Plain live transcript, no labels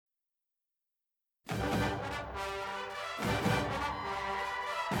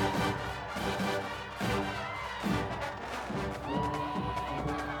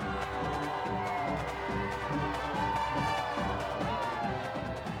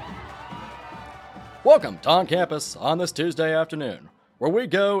Welcome to On Campus on this Tuesday afternoon, where we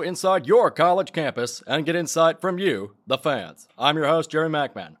go inside your college campus and get insight from you, the fans. I'm your host, Jerry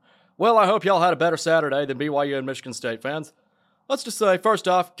McMahon. Well, I hope y'all had a better Saturday than BYU and Michigan State fans. Let's just say, first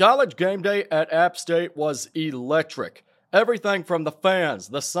off, college game day at App State was electric. Everything from the fans,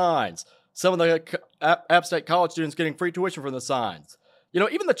 the signs, some of the App State college students getting free tuition from the signs.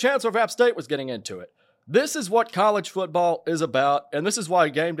 Even the chancellor of App State was getting into it. This is what college football is about, and this is why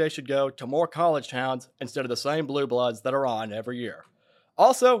game day should go to more college towns instead of the same blue bloods that are on every year.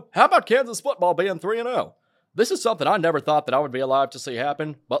 Also, how about Kansas football being 3-0? This is something I never thought that I would be alive to see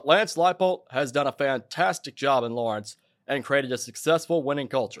happen, but Lance Leipold has done a fantastic job in Lawrence and created a successful winning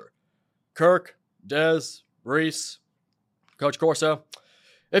culture. Kirk, Dez, Reese, Coach Corso,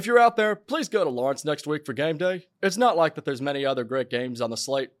 if you're out there, please go to Lawrence next week for game day. It's not like that there's many other great games on the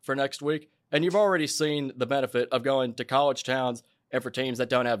slate for next week, and you've already seen the benefit of going to college towns and for teams that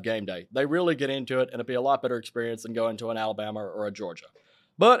don't have game day. They really get into it, and it'd be a lot better experience than going to an Alabama or a Georgia.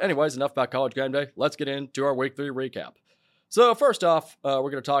 But anyways, enough about college game day. Let's get into our Week 3 recap. So first off, we're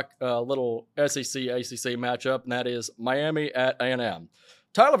going to talk a little SEC-ACC matchup, and that is Miami at A&M.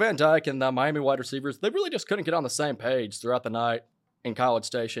 Tyler Van Dyke and the Miami wide receivers, they really just couldn't get on the same page throughout the night in College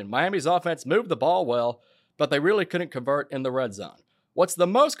Station. Miami's offense moved the ball well, but they really couldn't convert in the red zone. What's the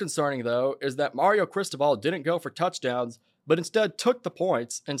most concerning, though, is that Mario Cristobal didn't go for touchdowns, but instead took the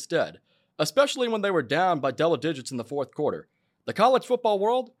points instead, especially when they were down by double digits in the fourth quarter. The college football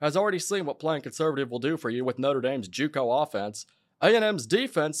world has already seen what playing conservative will do for you with Notre Dame's JUCO offense. A&M's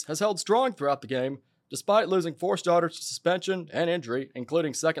defense has held strong throughout the game, despite losing 4 starters to suspension and injury,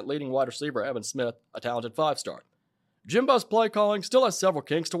 including second leading wide receiver Evan Smith, a talented 5-star. Jimbo's play calling still has several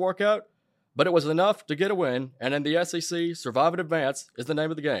kinks to work out, but it was enough to get a win, and in the SEC, survive and advance is the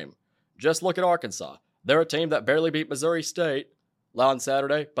name of the game. Just look at Arkansas. They're a team that barely beat Missouri State on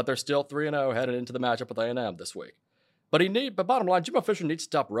Saturday, but they're still 3-0 headed into the matchup with A&M this week. But bottom line, Jimbo Fisher needs to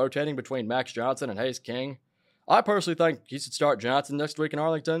stop rotating between Max Johnson and Hayes King. I personally think he should start Johnson next week in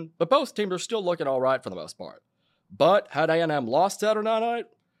Arlington, but both teams are still looking all right for the most part. But had A&M lost Saturday night,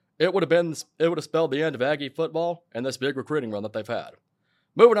 it would have spelled the end of Aggie football and this big recruiting run that they've had.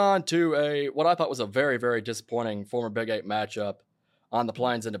 Moving on to what I thought was a very, very disappointing former Big 8 matchup on the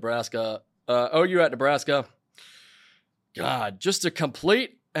Plains in Nebraska. OU at Nebraska. God, just a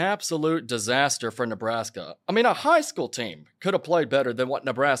complete, absolute disaster for Nebraska. I mean, a high school team could have played better than what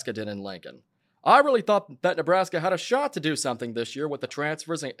Nebraska did in Lincoln. I really thought that Nebraska had a shot to do something this year with the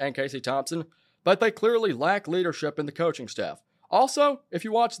transfers and Casey Thompson, but they clearly lack leadership in the coaching staff. Also, if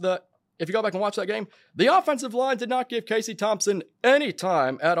you go back and watch that game, the offensive line did not give Casey Thompson any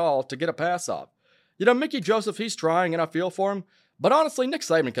time at all to get a pass off. Mickey Joseph, he's trying, and I feel for him, but honestly, Nick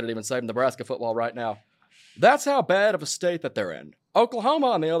Saban couldn't even save Nebraska football right now. That's how bad of a state that they're in. Oklahoma,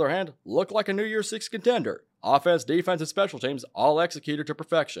 on the other hand, looked like a New Year's Six contender. Offense, defense, and special teams all executed to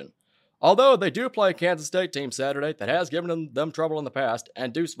perfection. Although they do play a Kansas State team Saturday that has given them trouble in the past,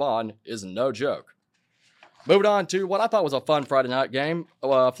 and Deuce Vaughn is no joke. Moving on to what I thought was a fun Friday night game,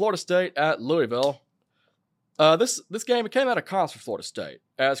 Florida State at Louisville. This game came out of cost for Florida State,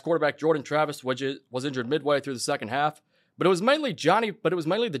 as quarterback Jordan Travis was injured midway through the second half, but it was mainly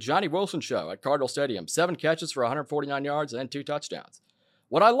the Johnny Wilson show at Cardinal Stadium. 7 catches for 149 yards and 2 touchdowns.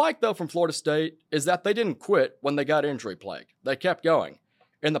 What I like, though, from Florida State is that they didn't quit when they got injury plagued. They kept going.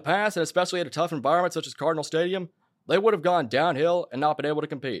 In the past, and especially at a tough environment such as Cardinal Stadium, they would have gone downhill and not been able to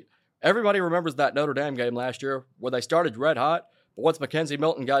compete. Everybody remembers that Notre Dame game last year where they started red hot, but once Mackenzie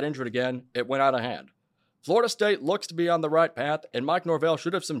Milton got injured again, it went out of hand. Florida State looks to be on the right path, and Mike Norvell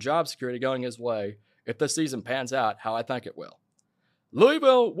should have some job security going his way if this season pans out how I think it will.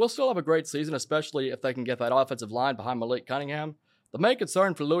 Louisville will still have a great season, especially if they can get that offensive line behind Malik Cunningham. The main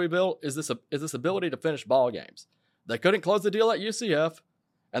concern for Louisville is this ability to finish ball games. They couldn't close the deal at UCF,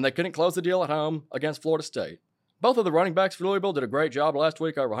 and they couldn't close the deal at home against Florida State. Both of the running backs for Louisville did a great job last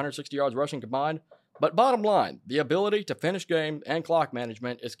week, over 160 yards rushing combined. But bottom line, the ability to finish game and clock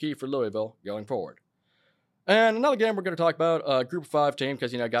management is key for Louisville going forward. And another game we're going to talk about, a Group of 5 team,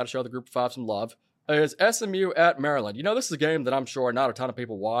 because, got to show the Group of 5 some love, is SMU at Maryland. This is a game that I'm sure not a ton of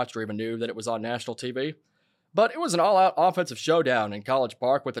people watched or even knew that it was on national TV. But it was an all-out offensive showdown in College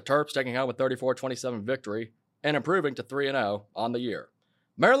Park with the Terps taking home a 34-27 victory and improving to 3-0 on the year.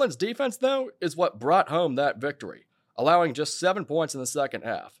 Maryland's defense, though, is what brought home that victory, allowing just 7 points in the second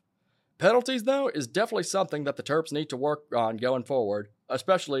half. Penalties, though, is definitely something that the Terps need to work on going forward,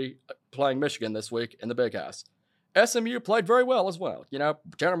 especially playing Michigan this week in the Big House. SMU played very well as well.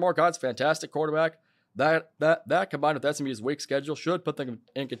 Tanner Morcott's fantastic quarterback. That combined with SMU's weak schedule should put them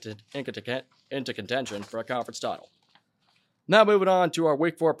into contention for a conference title. Now moving on to our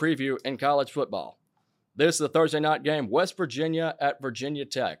Week 4 preview in college football. This is a Thursday night game, West Virginia at Virginia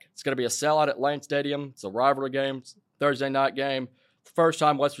Tech. It's going to be a sellout at Lane Stadium. It's a rivalry game, Thursday night game. First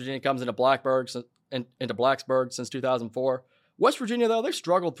time West Virginia comes into Blacksburg since 2004. West Virginia, though, they've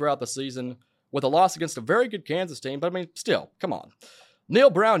struggled throughout the season with a loss against a very good Kansas team. But, I mean, still, come on. Neil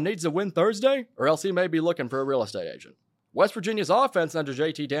Brown needs a win Thursday, or else he may be looking for a real estate agent. West Virginia's offense under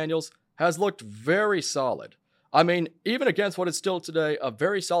JT Daniels has looked very solid. I mean, even against what is still today a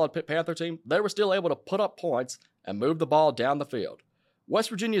very solid Pitt Panther team, they were still able to put up points and move the ball down the field. West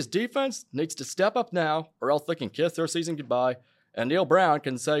Virginia's defense needs to step up now, or else they can kiss their season goodbye, and Neil Brown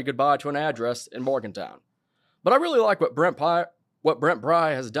can say goodbye to an address in Morgantown. But I really like what Brent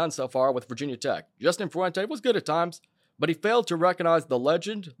Pry has done so far with Virginia Tech. Justin Fuente was good at times, but he failed to recognize the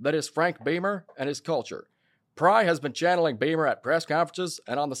legend that is Frank Beamer and his culture. Pry has been channeling Beamer at press conferences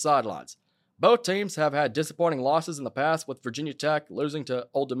and on the sidelines. Both teams have had disappointing losses in the past, with Virginia Tech losing to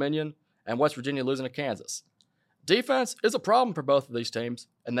Old Dominion and West Virginia losing to Kansas. Defense is a problem for both of these teams,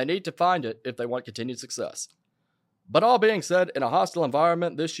 and they need to find it if they want continued success. But all being said, in a hostile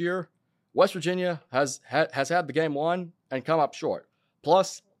environment this year, West Virginia has had the game won and come up short.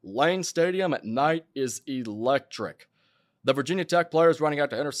 Plus, Lane Stadium at night is electric. The Virginia Tech players running out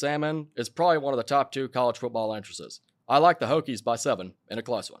to enter Salmon is probably one of the top 2 college football entrances. I like the Hokies by 7 in a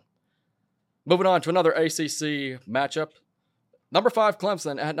close one. Moving on to another ACC matchup. Number 5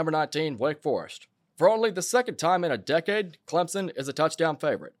 Clemson at number 19 Wake Forest. For only the second time in a decade, Clemson is a touchdown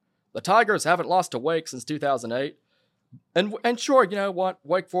favorite. The Tigers haven't lost to Wake since 2008. And sure, you know what?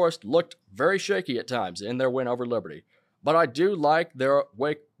 Wake Forest looked very shaky at times in their win over Liberty. But I do like their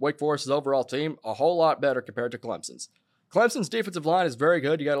Wake Forest's overall team a whole lot better compared to Clemson's. Clemson's defensive line is very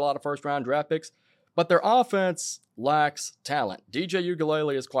good. You got a lot of first-round draft picks. But their offense lacks talent. DJ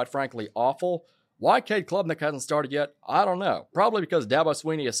Uiagalelei is quite frankly awful. Why Cade Klubnik hasn't started yet, I don't know. Probably because Dabo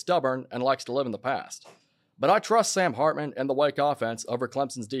Swinney is stubborn and likes to live in the past. But I trust Sam Hartman and the Wake offense over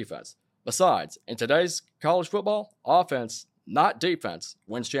Clemson's defense. Besides, in today's college football, offense, not defense,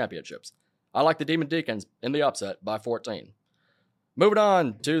 wins championships. I like the Demon Deacons in the upset by 14. Moving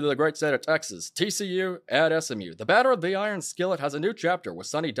on to the great state of Texas, TCU at SMU. The Battle of the Iron Skillet has a new chapter with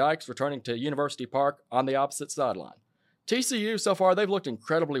Sonny Dykes returning to University Park on the opposite sideline. TCU, so far, they've looked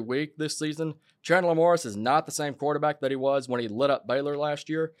incredibly weak this season. Chandler Morris is not the same quarterback that he was when he lit up Baylor last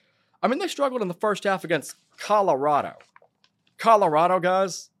year. I mean, they struggled in the first half against Colorado. Colorado,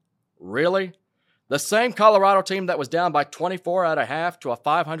 guys? Really? The same Colorado team that was down by 24 at a half to a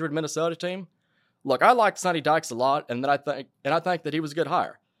 500 Minnesota team? Look, I like Sonny Dykes a lot, and I think that he was a good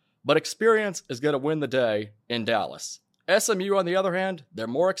hire. But experience is going to win the day in Dallas. SMU, on the other hand, they're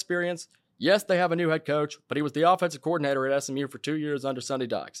more experienced. Yes, they have a new head coach, but he was the offensive coordinator at SMU for 2 years under Sonny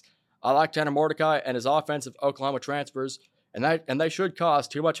Dykes. I like Tanner Mordecai and his offensive Oklahoma transfers, and they should cause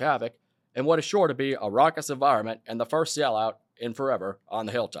too much havoc in what is sure to be a raucous environment and the first sellout in forever on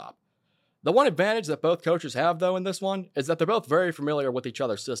the Hilltop. The one advantage that both coaches have, though, in this one is that they're both very familiar with each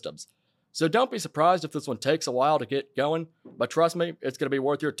other's systems. So don't be surprised if this one takes a while to get going, but trust me, it's going to be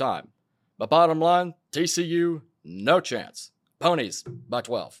worth your time. But bottom line, TCU, no chance. Ponies by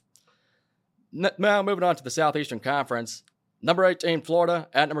 12. Now moving on to the Southeastern Conference. Number 18, Florida,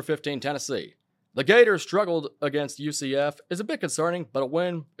 at number 15, Tennessee. The Gators struggled against UCF is a bit concerning, but a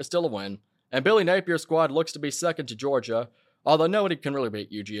win is still a win. And Billy Napier's squad looks to be second to Georgia, although nobody can really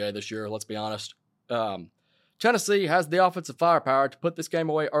beat UGA this year, let's be honest. Tennessee has the offensive firepower to put this game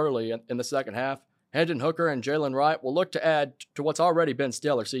away early in the second half. Hendon Hooker and Jalen Wright will look to add to what's already been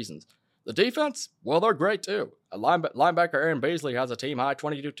stellar seasons. The defense, well, they're great too. Linebacker Aaron Beasley has a team-high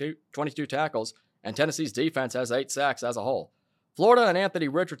 22 tackles, and Tennessee's defense has 8 sacks as a whole. Florida and Anthony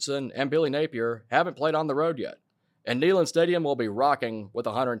Richardson and Billy Napier haven't played on the road yet, and Neyland Stadium will be rocking with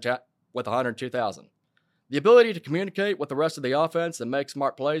 102,000. The ability to communicate with the rest of the offense and make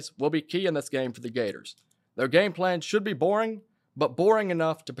smart plays will be key in this game for the Gators. Their game plan should be boring, but boring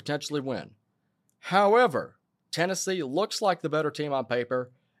enough to potentially win. However, Tennessee looks like the better team on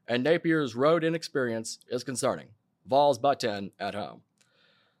paper, and Napier's road inexperience is concerning. Vols by 10 at home.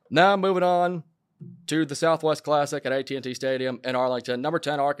 Now moving on to the Southwest Classic at AT&T Stadium in Arlington. Number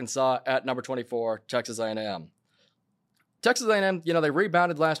 10, Arkansas at number 24, Texas A&M. Texas A&M, they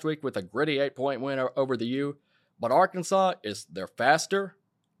rebounded last week with a gritty 8-point win over the U, but Arkansas they're faster,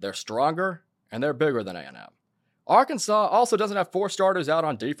 they're stronger, and they're bigger than A&M. Arkansas also doesn't have 4 starters out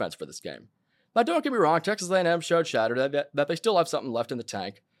on defense for this game. Now, don't get me wrong, Texas A&M showed Saturday that they still have something left in the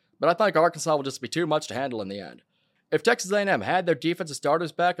tank, but I think Arkansas will just be too much to handle in the end. If Texas A&M had their defensive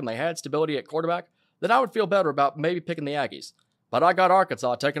starters back and they had stability at quarterback, then I would feel better about maybe picking the Aggies. But I got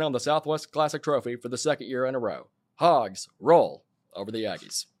Arkansas taking home the Southwest Classic Trophy for the second year in a row. Hogs roll over the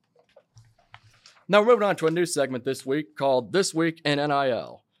Aggies. Now we're moving on to a new segment this week called This Week in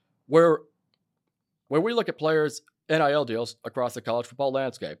NIL, where we look at players' NIL deals across the college football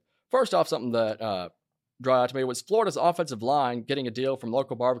landscape. First off, something that drew out to me was Florida's offensive line getting a deal from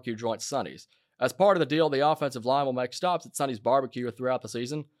local barbecue joint Sonny's. As part of the deal, the offensive line will make stops at Sonny's Barbecue throughout the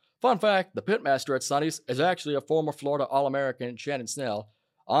season. Fun fact, the pitmaster at Sonny's is actually a former Florida All-American, Shannon Snell.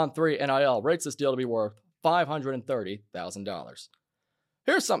 On3 NIL rates this deal to be worth $530,000.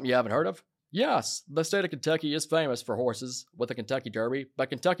 Here's something you haven't heard of. Yes, the state of Kentucky is famous for horses with the Kentucky Derby, but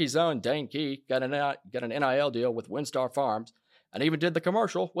Kentucky's own Dane Key got an NIL deal with WinStar Farms and even did the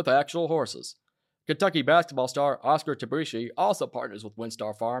commercial with actual horses. Kentucky basketball star Oscar Tabushi also partners with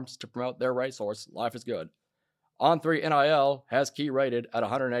WinStar Farms to promote their racehorse, Life is Good. On3 NIL has Key rated at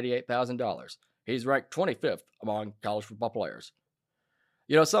 $188,000. He's ranked 25th among college football players.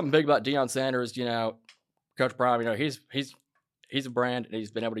 Something big about Deion Sanders, Coach Prime, he's a brand, and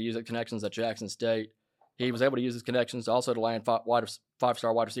he's been able to use his connections at Jackson State. He was able to use his connections also to land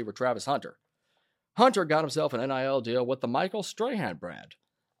five-star wide receiver Travis Hunter. Hunter got himself an NIL deal with the Michael Strahan brand.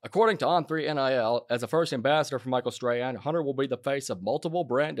 According to On3 NIL, as a first ambassador for Michael Strahan, Hunter will be the face of multiple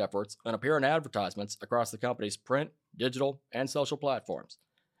brand efforts and appear in advertisements across the company's print, digital, and social platforms.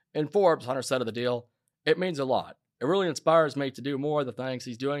 In Forbes, Hunter said of the deal, "It means a lot. It really inspires me to do more of the things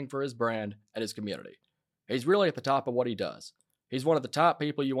he's doing for his brand and his community. He's really at the top of what he does. He's one of the top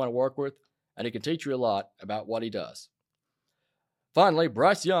people you want to work with, and he can teach you a lot about what he does." Finally,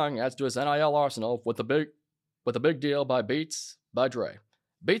 Bryce Young adds to his NIL arsenal with a big deal by Beats by Dre.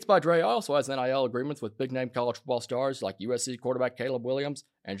 Beats by Dre also has NIL agreements with big-name college football stars like USC quarterback Caleb Williams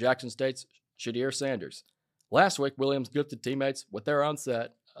and Jackson State's Shadir Sanders. Last week, Williams gifted teammates with their own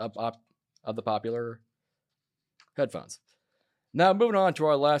set of the popular headphones. Now, moving on to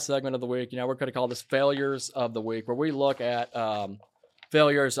our last segment of the week, we're going to call this Failures of the Week, where we look at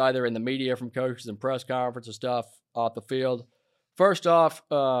failures either in the media from coaches and press conference or stuff off the field. First off,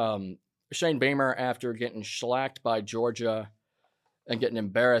 Shane Beamer, after getting shellacked by Georgia and getting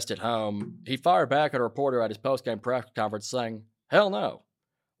embarrassed at home, he fired back at a reporter at his post-game press conference saying, "Hell no.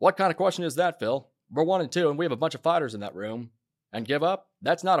 What kind of question is that, Phil? We're 1-2 and we have a bunch of fighters in that room. And give up?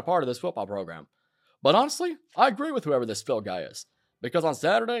 That's not a part of this football program." But honestly, I agree with whoever this Phil guy is. Because on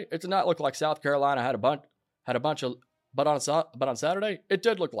Saturday, it did not look like South Carolina had a bunch of but on Saturday, it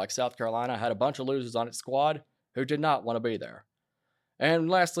did look like South Carolina had a bunch of losers on its squad who did not want to be there.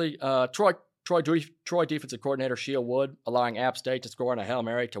 And lastly, Troy defensive coordinator Sheil Wood allowing App State to score on a Hail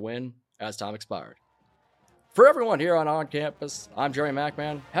Mary to win as time expired. For everyone here on Campus, I'm Jerry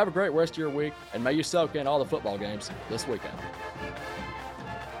McMahon. Have a great rest of your week, and may you soak in all the football games this weekend.